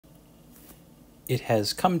It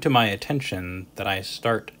has come to my attention that I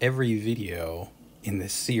start every video in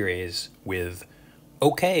this series with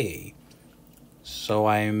okay. So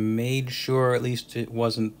I made sure at least it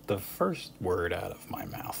wasn't the first word out of my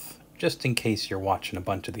mouth, just in case you're watching a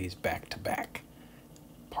bunch of these back to back.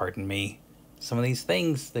 Pardon me. Some of these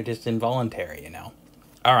things, they're just involuntary, you know.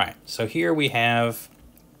 All right, so here we have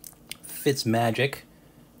Fitzmagic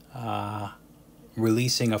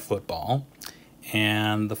releasing a football.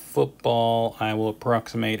 And the football I will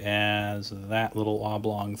approximate as that little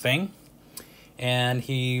oblong thing. And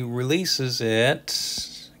he releases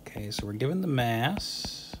it. Okay, so we're given the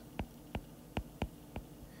mass.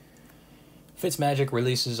 Fitzmagic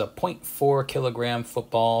releases a 0.4 kilogram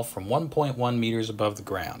football from 1.1 meters above the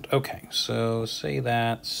ground. Okay, so say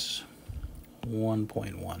that's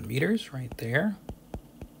 1.1 meters right there.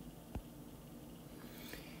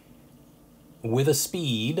 With a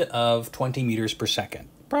speed of 20 meters per second.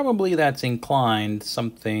 Probably that's inclined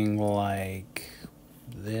something like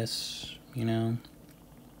this, you know.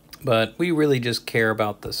 But we really just care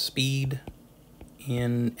about the speed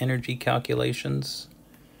in energy calculations.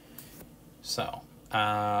 So,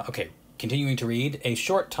 okay, continuing to read. A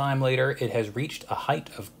short time later, it has reached a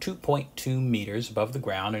height of 2.2 meters above the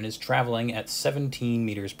ground and is traveling at 17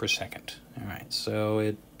 meters per second. All right, so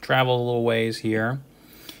it traveled a little ways here.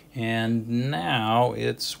 And now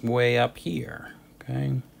it's way up here,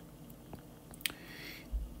 okay?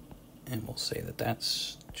 And we'll say that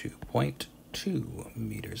that's 2.2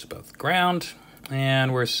 meters above the ground.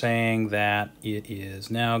 And we're saying that it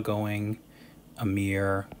is now going a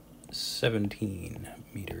mere 17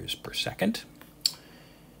 meters per second.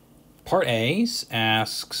 Part A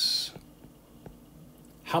asks,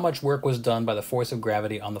 how much work was done by the force of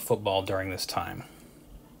gravity on the football during this time?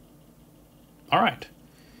 All right.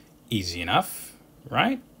 Easy enough,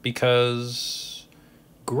 right? Because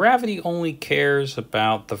gravity only cares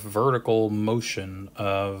about the vertical motion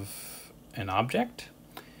of an object.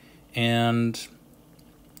 And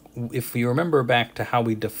if we remember back to how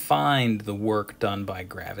we defined the work done by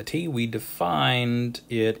gravity, we defined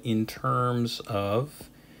it in terms of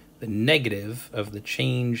the negative of the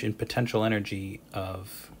change in potential energy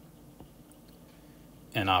of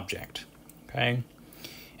an object, okay?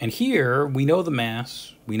 And here, we know the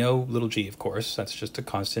mass, we know little g, of course, that's just a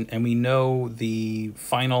constant, and we know the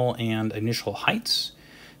final and initial heights.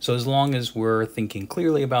 So as long as we're thinking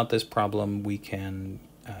clearly about this problem, we can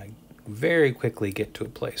very quickly get to a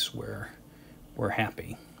place where we're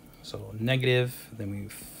happy. So negative, then we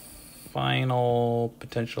final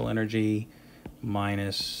potential energy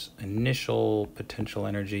minus initial potential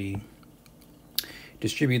energy.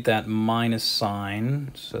 Distribute that minus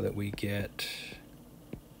sign so that we get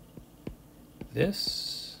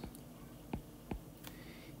this,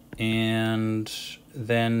 and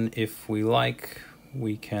then if we like,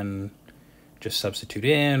 we can just substitute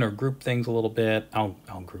in or group things a little bit. I'll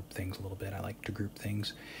group things a little bit. I like to group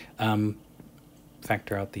things.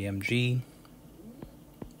 Factor out the mg,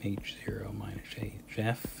 h0 minus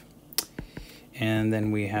hf, and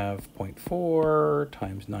then we have 0.4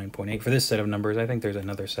 times 9.8 for this set of numbers. I think there's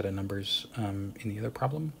another set of numbers in the other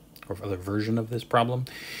problem, or other version of this problem.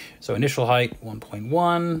 So initial height,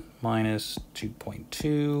 1.1 minus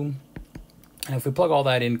 2.2. And if we plug all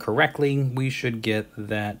that in correctly, we should get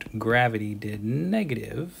that gravity did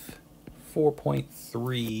negative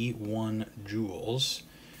 4.31 joules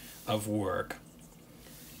of work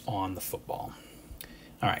on the football.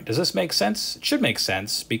 All right, does this make sense? It should make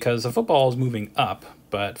sense because the football is moving up,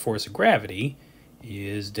 but force of gravity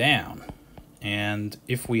is down. And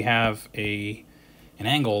if we have an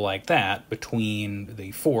angle like that between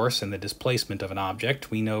the force and the displacement of an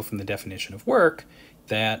object, we know from the definition of work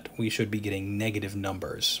that we should be getting negative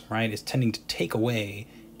numbers, right? It's tending to take away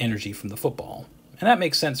energy from the football. And that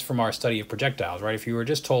makes sense from our study of projectiles, right? If you were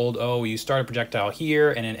just told, oh, you start a projectile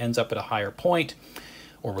here and it ends up at a higher point,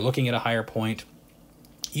 or we're looking at a higher point,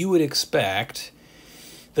 you would expect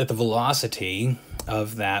that the velocity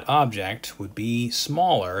of that object would be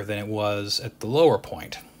smaller than it was at the lower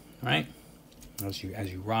point, right? As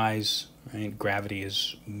you rise, right, gravity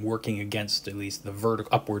is working against at least the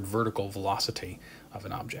upward vertical velocity of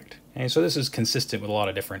an object. And so this is consistent with a lot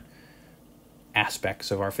of different aspects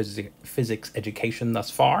of our physics education thus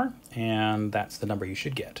far, and that's the number you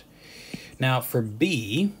should get. Now for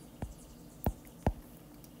B,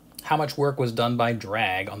 how much work was done by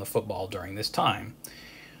drag on the football during this time?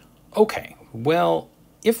 Okay, well,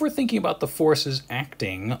 if we're thinking about the forces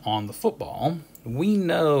acting on the football, we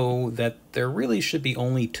know that there really should be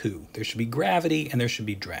only two. There should be gravity and there should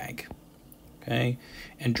be drag. Okay,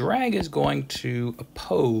 and drag is going to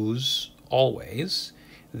oppose always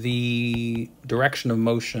the direction of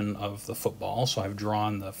motion of the football. So I've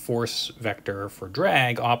drawn the force vector for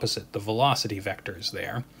drag opposite the velocity vectors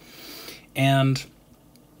there. And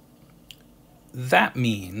that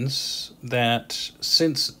means that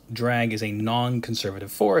since drag is a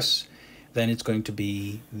non-conservative force, then it's going to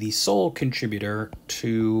be the sole contributor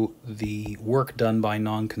to the work done by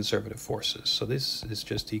non-conservative forces. So this is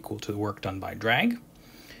just equal to the work done by drag.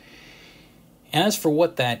 And as for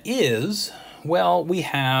what that is, well, we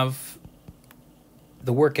have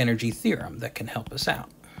the work energy theorem that can help us out.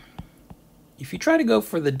 If you try to go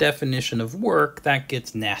for the definition of work, that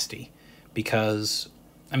gets nasty because,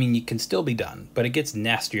 I mean, it can still be done, but it gets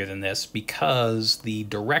nastier than this because the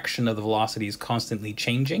direction of the velocity is constantly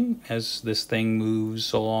changing as this thing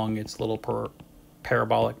moves along its little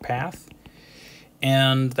parabolic path.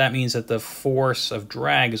 And that means that the force of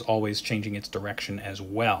drag is always changing its direction as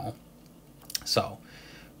well. So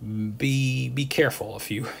be careful if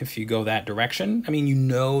you go that direction. I mean, you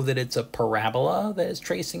know that it's a parabola that is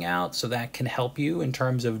tracing out, so that can help you in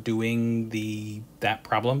terms of doing that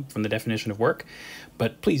problem from the definition of work.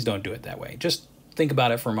 But please don't do it that way. Just think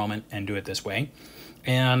about it for a moment and do it this way.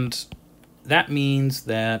 And that means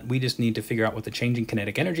that we just need to figure out what the change in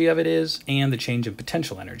kinetic energy of it is and the change in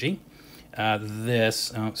potential energy.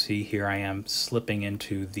 See, here I am slipping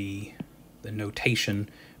into the notation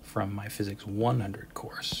from my Physics 100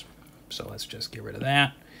 course. So let's just get rid of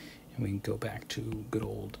that. And we can go back to good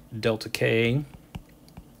old delta K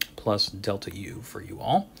plus delta U for you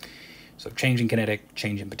all. So change in kinetic,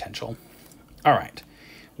 change in potential. All right.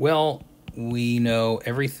 Well, we know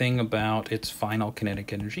everything about its final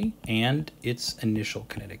kinetic energy and its initial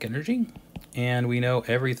kinetic energy. And we know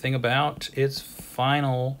everything about its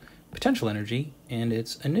final potential energy and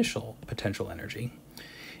its initial potential energy.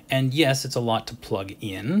 And yes, it's a lot to plug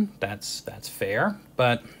in. That's fair,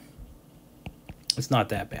 but it's not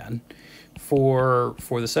that bad. For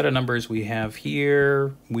the set of numbers we have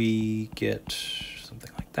here, we get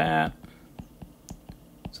something like that,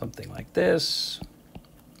 something like this.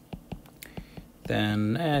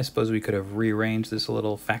 Then I suppose we could have rearranged this a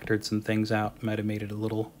little, factored some things out, might have made it a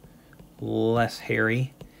little less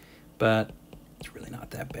hairy, but it's really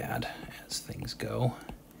not that bad as things go.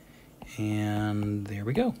 And there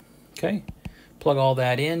we go. Okay, plug all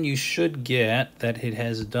that in. You should get that it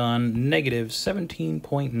has done negative 17.9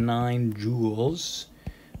 joules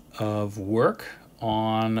of work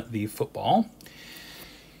on the football.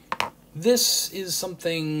 This is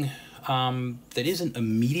something that isn't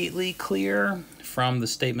immediately clear from the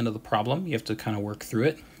statement of the problem. You have to kind of work through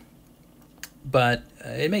it. But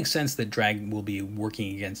it makes sense that drag will be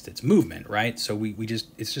working against its movement, right? So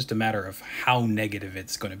it's just a matter of how negative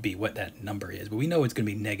it's going to be, what that number is. But we know it's going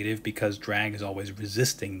to be negative because drag is always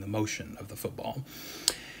resisting the motion of the football.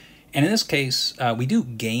 And in this case, we do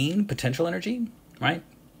gain potential energy, right?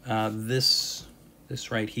 This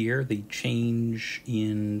right here, the change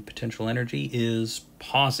in potential energy is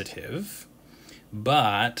positive,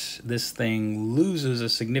 but this thing loses a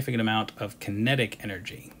significant amount of kinetic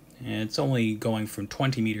energy. And it's only going from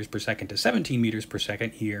 20 meters per second to 17 meters per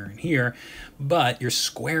second here and here, but you're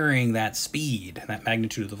squaring that speed, that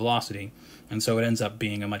magnitude of the velocity, and so it ends up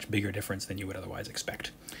being a much bigger difference than you would otherwise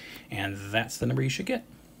expect. And that's the number you should get.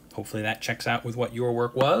 Hopefully that checks out with what your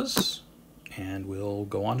work was, and we'll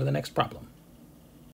go on to the next problem.